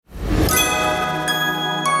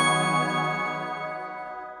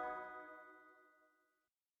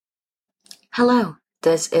Hello,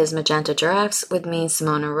 this is Magenta Giraffes with me,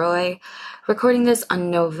 Simona Roy, recording this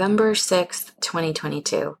on November 6th,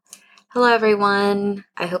 2022. Hello, everyone.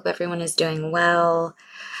 I hope everyone is doing well.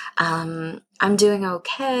 I'm doing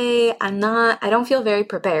okay. I don't feel very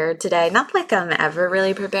prepared today. Not like I'm ever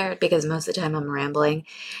really prepared because most of the time I'm rambling.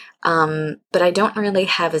 But I don't really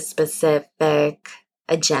have a specific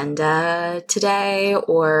agenda today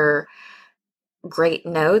or great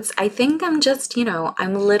notes. I think I'm just,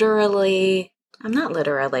 I'm not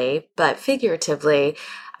literally, but figuratively,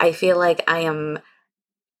 I feel like I am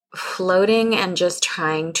floating and just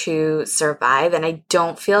trying to survive, and I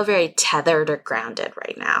don't feel very tethered or grounded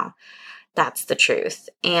right now. That's the truth.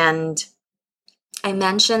 And I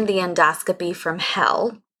mentioned the endoscopy from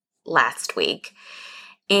hell last week.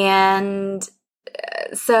 And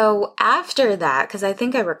so after that, because I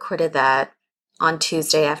think I recorded that on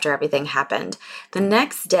Tuesday after everything happened, the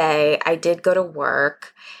next day I did go to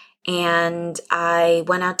work and I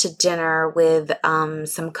went out to dinner with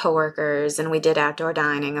some coworkers and we did outdoor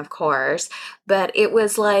dining, of course. But it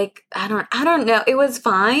was like, I don't know. It was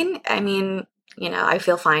fine. I mean, I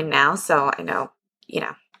feel fine now, so I know,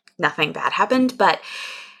 nothing bad happened. But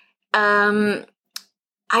um,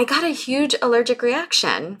 I got a huge allergic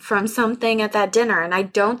reaction from something at that dinner, and I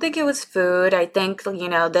don't think it was food. I think,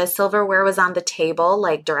 the silverware was on the table,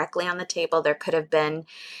 like directly on the table. There could have been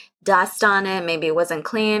dust on it. Maybe it wasn't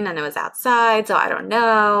clean and it was outside, so I don't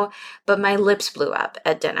know. But my lips blew up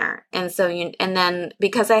at dinner. And so and then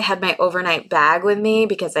because I had my overnight bag with me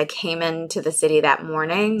because I came into the city that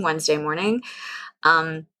morning, Wednesday morning,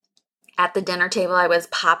 at the dinner table I was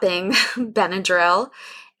popping Benadryl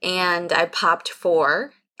and I popped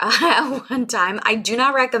four at one time. I do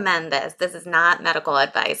not recommend this. This is not medical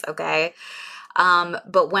advice, okay?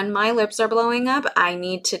 But when my lips are blowing up, I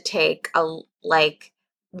need to take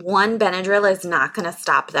one Benadryl is not going to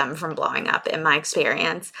stop them from blowing up in my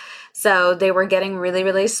experience. So they were getting really,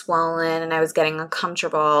 really swollen and I was getting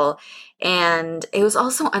uncomfortable. And it was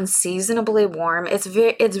also unseasonably warm. It's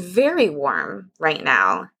very warm right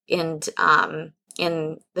now in the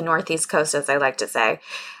Northeast coast, as I like to say.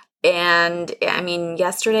 And I mean,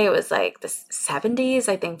 yesterday it was like the 70s.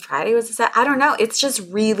 I think Friday was I don't know. It's just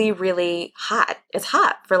really, really hot. It's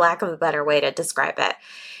hot, for lack of a better way to describe it.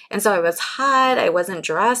 And so I was hot. I wasn't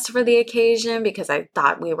dressed for the occasion because I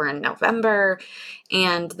thought we were in November.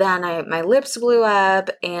 And then my lips blew up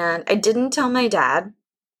and I didn't tell my dad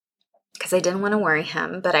because I didn't want to worry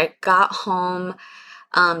him. But I got home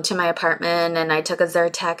to my apartment and I took a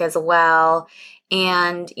Zyrtec as well.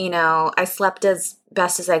 And, I slept as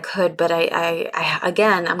best as I could, but I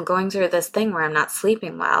again, I'm going through this thing where I'm not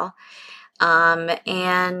sleeping well.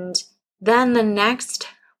 And then the next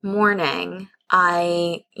morning,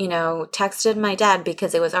 I, texted my dad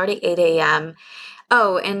because it was already 8 a.m.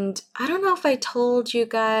 Oh, and I don't know if I told you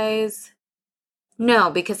guys. No,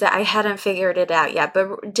 because I hadn't figured it out yet.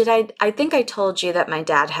 But I think I told you that my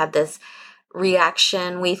dad had this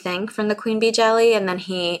reaction, we think, from the queen bee jelly. And then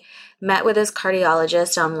he met with his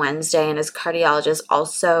cardiologist on Wednesday, and his cardiologist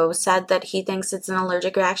also said that he thinks it's an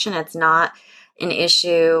allergic reaction. It's not an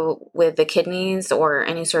issue with the kidneys or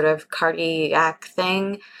any sort of cardiac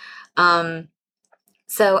thing. And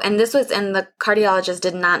the cardiologist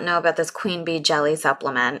did not know about this queen bee jelly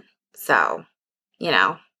supplement. So,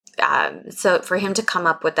 so for him to come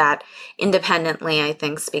up with that independently, I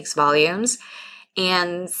think speaks volumes.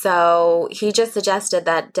 And so he just suggested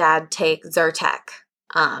that Dad take Zyrtec.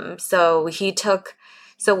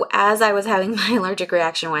 So as I was having my allergic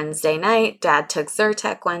reaction Wednesday night, Dad took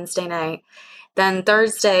Zyrtec Wednesday night. Then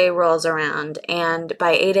Thursday rolls around, and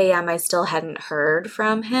by 8 a.m. I still hadn't heard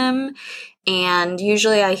from him. And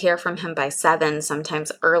usually I hear from him by 7,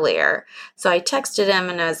 sometimes earlier. So I texted him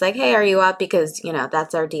and I was like, hey, are you up? Because,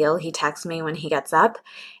 that's our deal. He texts me when he gets up.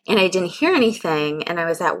 And I didn't hear anything. And I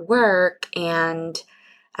was at work and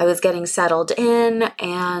I was getting settled in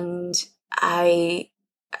and I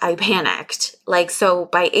panicked. So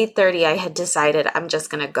by 8:30 I had decided I'm just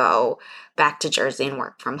going to go back to Jersey and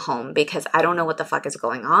work from home because I don't know what the fuck is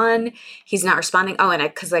going on. He's not responding. Oh, and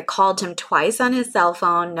because I called him twice on his cell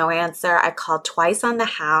phone, no answer. I called twice on the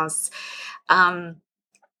house. And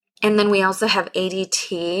then we also have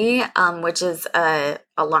ADT, which is a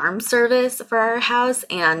alarm service for our house,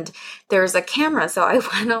 and there's a camera. So I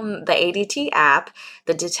went on the ADT app,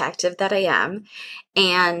 the detective that I am,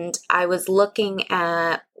 and I was looking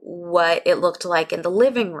at what it looked like in the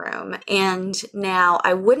living room. And now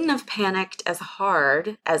I wouldn't have panicked as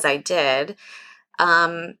hard as I did,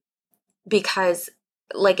 because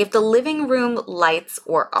if the living room lights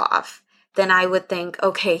were off, then I would think,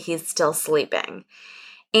 okay, he's still sleeping.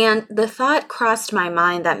 And the thought crossed my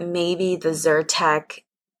mind that maybe the Zyrtec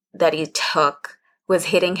that he took was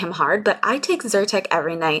hitting him hard, but I take Zyrtec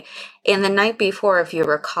every night. And the night before, if you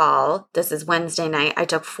recall, this is Wednesday night, I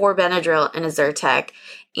took 4 Benadryl and a Zyrtec,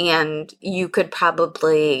 and you could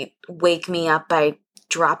probably wake me up by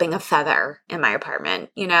dropping a feather in my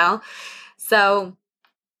apartment, you know? So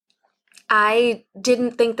I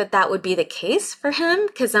didn't think that that would be the case for him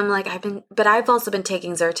because I'm like, but I've also been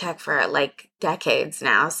taking Zyrtec for like decades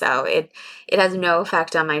now. So it has no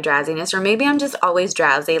effect on my drowsiness, or maybe I'm just always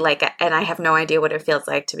drowsy, like, and I have no idea what it feels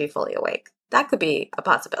like to be fully awake. That could be a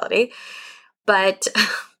possibility. But God,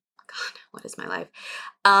 what is my life?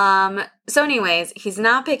 So anyways, he's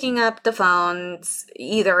not picking up the phones,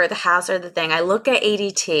 either at the house or the thing. I look at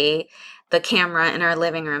ADT, the camera in our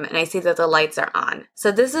living room, and I see that the lights are on.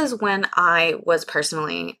 So this is when I was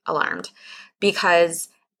personally alarmed, because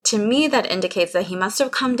to me that indicates that he must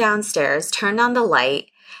have come downstairs, turned on the light,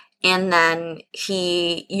 and then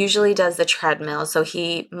he usually does the treadmill. So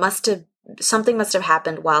something must have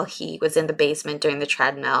happened while he was in the basement doing the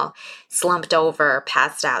treadmill, slumped over,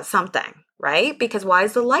 passed out, something, right? Because why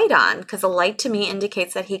is the light on? Because the light to me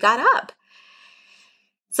indicates that he got up.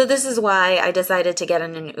 So this is why I decided to get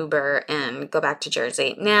in an Uber and go back to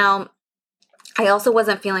Jersey. Now, I also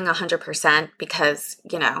wasn't feeling 100% because,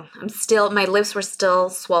 my lips were still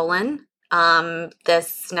swollen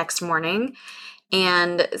this next morning.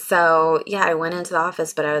 And so, yeah, I went into the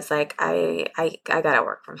office, but I was like, I got to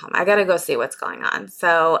work from home. I got to go see what's going on.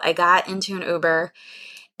 So I got into an Uber,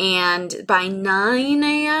 and by 9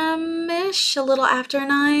 a.m.-ish, a little after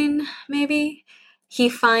 9, maybe, he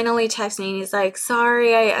finally texted me and he's like,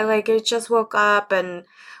 sorry, I just woke up and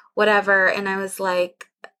whatever. And I was like,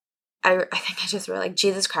 I think I just were like,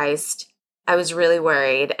 Jesus Christ, I was really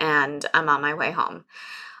worried and I'm on my way home.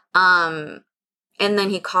 And then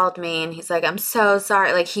he called me and he's like, I'm so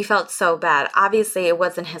sorry. Like, he felt so bad. Obviously it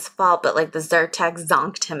wasn't his fault, but like the Zyrtec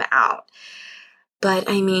zonked him out. But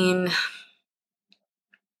I mean,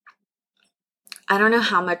 I don't know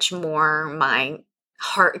how much more my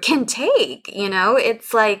heart can take,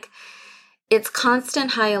 It's like, it's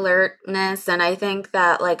constant high alertness. And I think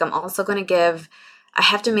that like I'm also going to I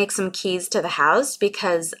have to make some keys to the house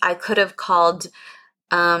because I could have called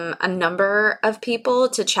a number of people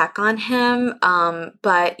to check on him.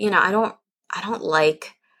 But I don't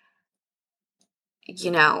like,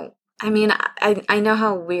 I know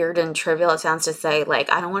how weird and trivial it sounds to say,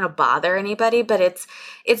 like, I don't want to bother anybody, but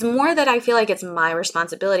it's more that I feel like it's my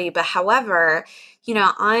responsibility. But however,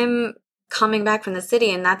 I'm coming back from the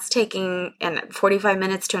city and that's taking 45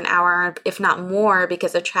 minutes to an hour, if not more,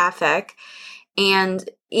 because of traffic. And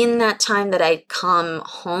in that time that I come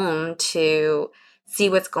home to see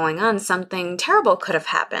what's going on, something terrible could have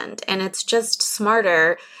happened. And it's just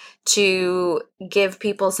smarter to give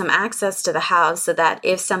people some access to the house so that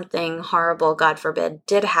if something horrible, God forbid,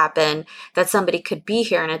 did happen, that somebody could be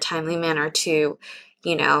here in a timely manner to,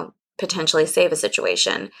 potentially save a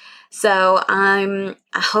situation. So I'm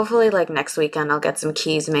hopefully like next weekend I'll get some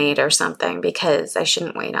keys made or something because I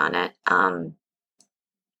shouldn't wait on it.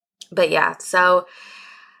 But yeah, so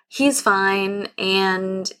he's fine,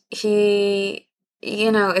 and he,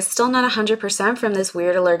 is still not 100% from this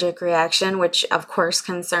weird allergic reaction, which of course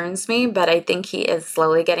concerns me, but I think he is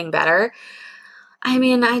slowly getting better. I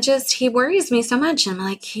mean, he worries me so much. I'm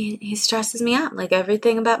like, he stresses me out. Like,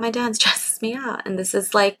 everything about my dad stresses me out. And this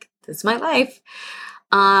is my life.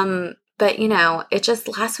 But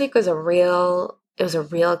last week was it was a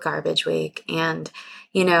real garbage week. And,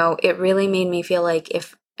 it really made me feel like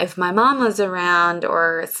if my mom was around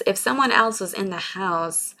or if someone else was in the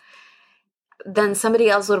house, then somebody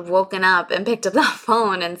else would have woken up and picked up the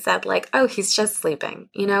phone and said like, oh, he's just sleeping.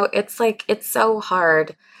 It's like, it's so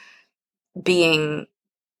hard being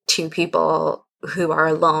two people who are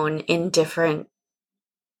alone in different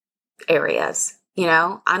areas.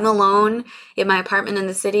 I'm alone in my apartment in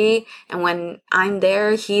the city, and when I'm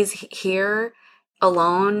there, he's here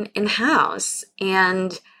alone in the house.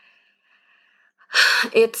 And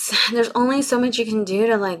there's only so much you can do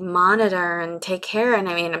to like monitor and take care. And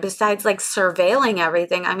I mean, besides like surveilling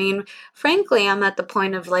everything, I mean, frankly, I'm at the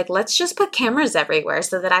point of like, let's just put cameras everywhere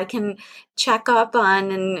so that I can check up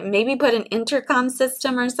on and maybe put an intercom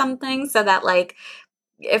system or something so that like,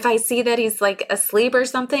 if I see that he's like asleep or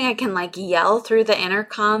something, I can like yell through the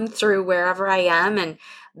intercom through wherever I am, and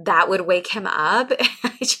that would wake him up.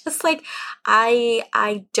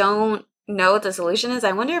 I don't know what the solution is.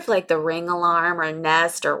 I wonder if like the Ring alarm or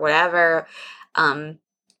Nest or whatever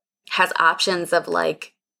has options of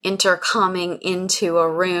like intercoming into a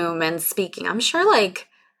room and speaking. I'm sure like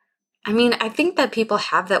I mean, I think that people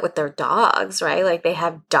have that with their dogs, right? Like they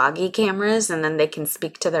have doggy cameras and then they can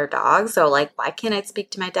speak to their dog. So, like, why can't I speak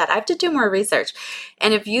to my dad? I have to do more research.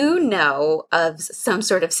 And if you know of some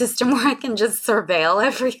sort of system where I can just surveil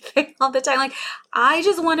everything all the time, like, I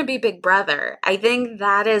just want to be Big Brother. I think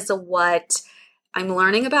that is what I'm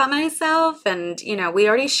learning about myself. And, we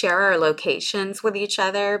already share our locations with each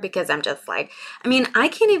other because I'm just like, I mean, I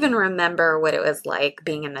can't even remember what it was like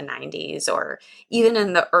being in the 90s or even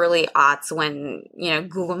in the early aughts when,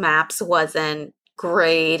 Google Maps wasn't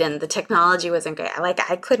great and the technology wasn't great. Like,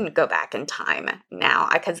 I couldn't go back in time now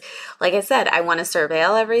because, like I said, I want to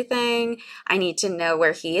surveil everything. I need to know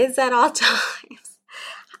where he is at all times.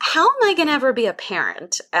 How am I going to ever be a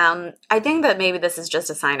parent? I think that maybe this is just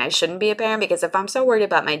a sign I shouldn't be a parent because if I'm so worried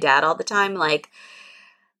about my dad all the time, like,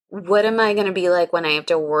 what am I going to be like when I have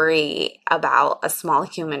to worry about a small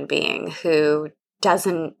human being who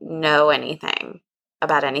doesn't know anything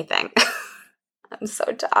about anything? I'm so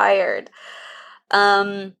tired.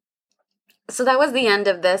 So that was the end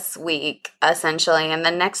of this week, essentially. And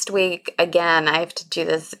the next week, again, I have to do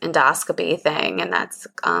this endoscopy thing, and that's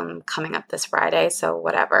coming up this Friday, so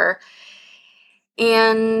whatever.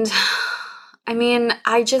 And I mean,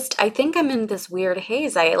 I think I'm in this weird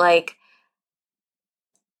haze. I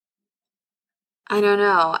don't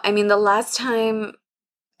know. I mean, the last time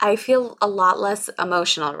I feel a lot less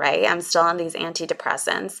emotional, right? I'm still on these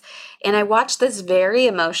antidepressants. And I watched this very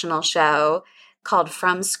emotional show called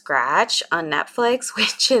From Scratch on Netflix,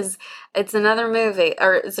 it's another movie,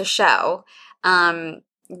 or it's a show,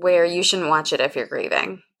 where you shouldn't watch it if you're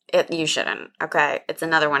grieving. You shouldn't, okay? It's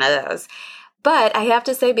another one of those. But I have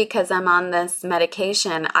to say, because I'm on this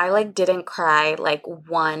medication, I didn't cry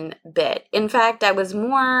one bit. In fact, I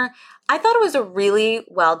thought it was a really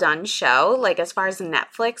well done show. Like, as far as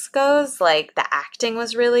Netflix goes, the acting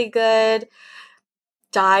was really good.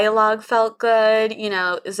 Dialogue felt good.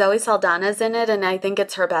 Zoe Saldana's in it, and I think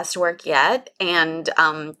it's her best work yet. And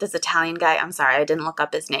this Italian guy, I'm sorry, I didn't look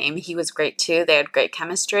up his name. He was great too. They had great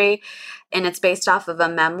chemistry. And it's based off of a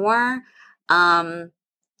memoir. And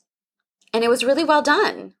it was really well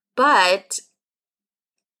done. But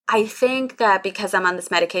I think that because I'm on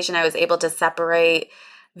this medication, I was able to separate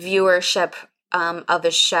viewership of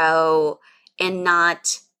the show and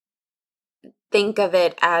not think of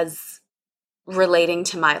it as relating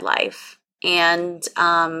to my life. And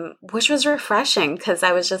which was refreshing because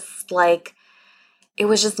I was just like, it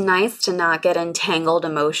was just nice to not get entangled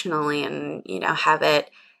emotionally and, have it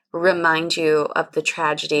remind you of the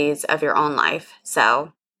tragedies of your own life.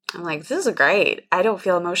 So I'm like, this is great. I don't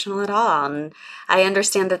feel emotional at all. And I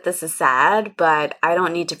understand that this is sad, but I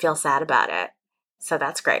don't need to feel sad about it. So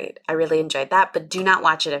that's great. I really enjoyed that. But do not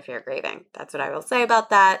watch it if you're grieving. That's what I will say about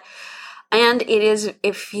that. And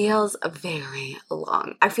it feels very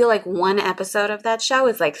long. I feel like one episode of that show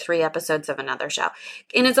is like 3 episodes of another show.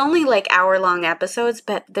 And it's only hour-long episodes,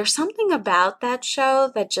 but there's something about that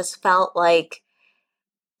show that just felt like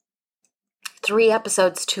 3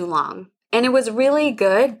 episodes too long. And it was really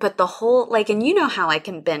good, but the whole, and you know how I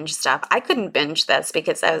can binge stuff. I couldn't binge this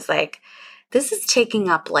because I was like, this is taking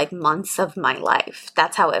up months of my life.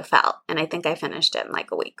 That's how it felt. And I think I finished it in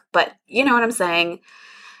a week. But you know what I'm saying?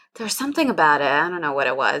 There's something about it. I don't know what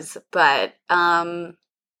it was, but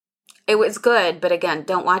it was good. But again,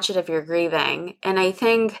 don't watch it if you're grieving. And I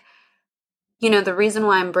think, the reason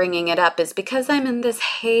why I'm bringing it up is because I'm in this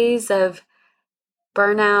haze of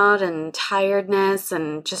burnout and tiredness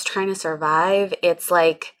and just trying to survive. It's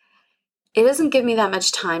it doesn't give me that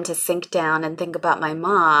much time to sink down and think about my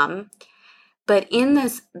mom. But in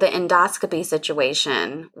the endoscopy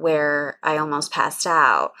situation where I almost passed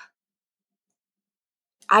out,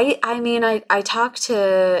 I talked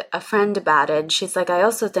to a friend about it. And she's like, I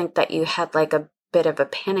also think that you had a bit of a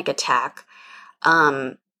panic attack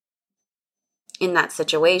in that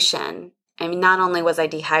situation. I mean, not only was I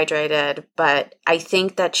dehydrated, but I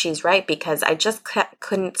think that she's right because I just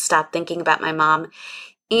couldn't stop thinking about my mom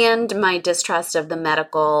and my distrust of the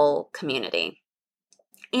medical community.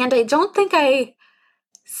 And I don't think I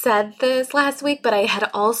said this last week, but I had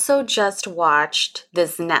also just watched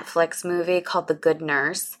this Netflix movie called The Good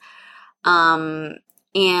Nurse. And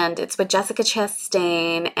it's with Jessica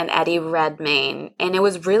Chastain and Eddie Redmayne. And it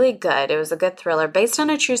was really good. It was a good thriller based on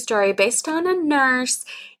a true story, based on a nurse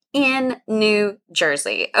in New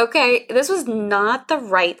Jersey. Okay, this was not the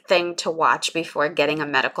right thing to watch before getting a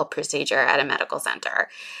medical procedure at a medical center.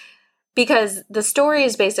 Because the story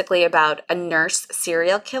is basically about a nurse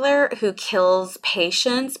serial killer who kills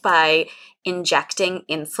patients by injecting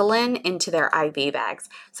insulin into their IV bags.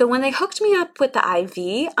 So when they hooked me up with the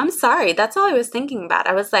IV, I'm sorry, that's all I was thinking about.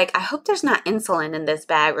 I was like, I hope there's not insulin in this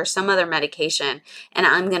bag or some other medication, and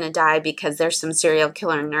I'm going to die because there's some serial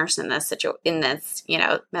killer nurse in this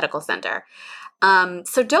medical center.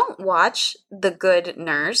 So don't watch The Good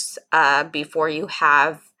Nurse before you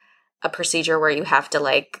have a procedure where you have to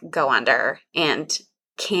like go under and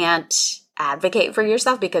can't advocate for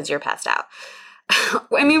yourself because you're passed out.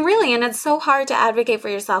 I mean, really, and it's so hard to advocate for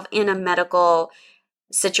yourself in a medical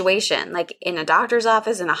situation, like in a doctor's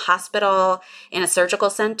office, in a hospital, in a surgical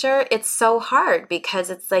center. It's so hard because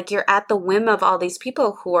it's like you're at the whim of all these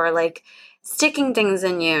people who are like sticking things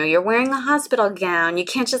in you. You're wearing a hospital gown. You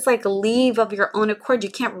can't just like leave of your own accord. You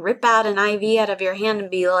can't rip out an IV out of your hand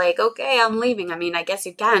and be like, okay, I'm leaving. I mean, I guess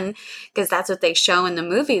you can because that's what they show in the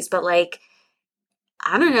movies. But like,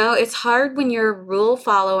 I don't know. It's hard when you're a rule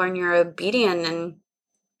follower and you're obedient and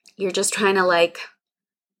you're just trying to like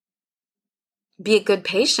be a good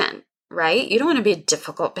patient, right? You don't want to be a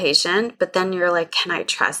difficult patient, but then you're like, can I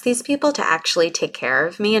trust these people to actually take care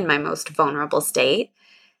of me in my most vulnerable state?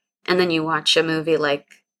 And then you watch a movie like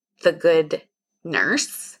The Good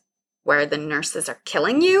Nurse, where the nurses are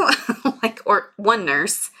killing you, or one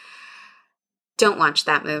nurse. Don't watch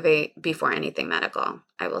that movie before anything medical.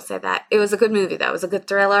 I will say that. It was a good movie, though. It was a good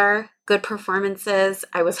thriller, good performances.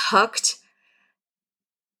 I was hooked.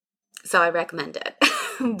 So I recommend it,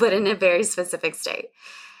 but in a very specific state.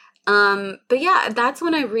 But yeah, that's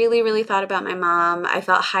when I really, really thought about my mom. I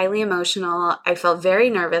felt highly emotional. I felt very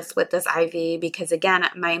nervous with this IV because, again,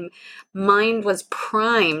 my mind was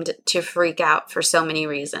primed to freak out for so many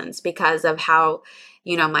reasons because of how,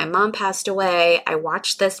 my mom passed away. I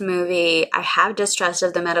watched this movie. I have distrust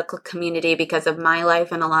of the medical community because of my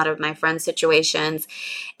life and a lot of my friends' situations.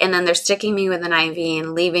 And then they're sticking me with an IV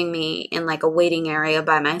and leaving me in like a waiting area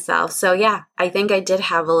by myself. So yeah, I think I did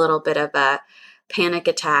have a little bit of a panic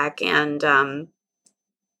attack. And I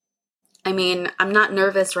mean, I'm not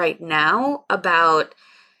nervous right now about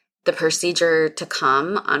the procedure to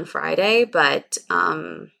come on Friday, but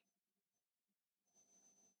I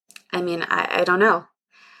mean, I don't know.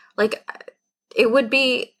 Like, it would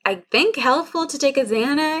be, I think, helpful to take a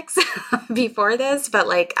Xanax before this, but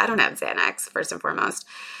like, I don't have Xanax first and foremost.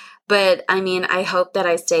 But I mean, I hope that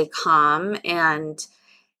I stay calm and,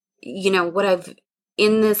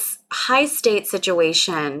 in this high stakes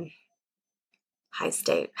situation, high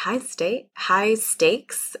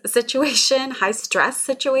stress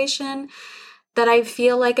situation that I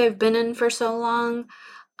feel like I've been in for so long,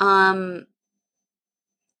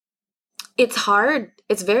 it's hard.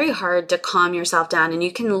 It's very hard to calm yourself down, and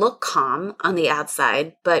you can look calm on the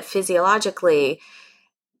outside, but physiologically,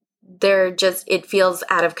 it feels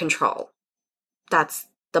out of control. That's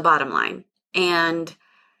the bottom line. And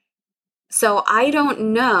so I don't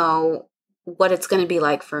know what it's going to be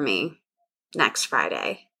like for me next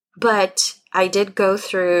Friday, but I did go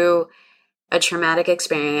through a traumatic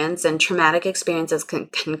experience, and traumatic experiences can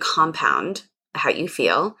compound how you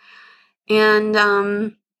feel.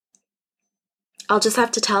 And I'll just have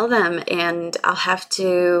to tell them, and I'll have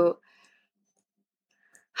to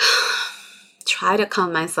try to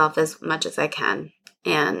calm myself as much as I can.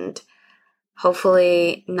 And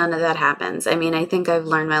hopefully none of that happens. I mean, I think I've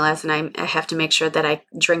learned my lesson. I have to make sure that I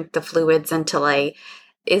drink the fluids until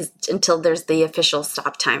there's the official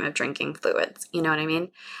stop time of drinking fluids. You know what I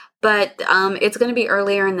mean? But it's going to be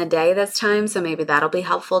earlier in the day this time, so maybe that'll be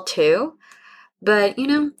helpful too. But,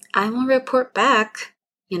 I will report back,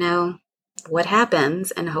 what happens,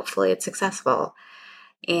 and hopefully it's successful.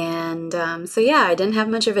 And so, yeah, I didn't have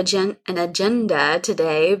much of an agenda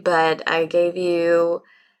today, but I gave you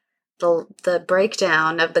the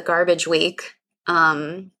breakdown of the garbage week.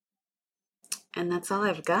 And that's all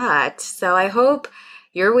I've got. So I hope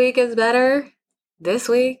your week is better this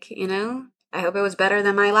week, I hope it was better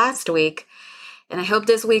than my last week. And I hope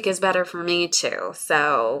this week is better for me too.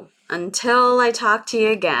 So until I talk to you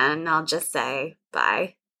again, I'll just say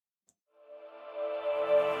bye.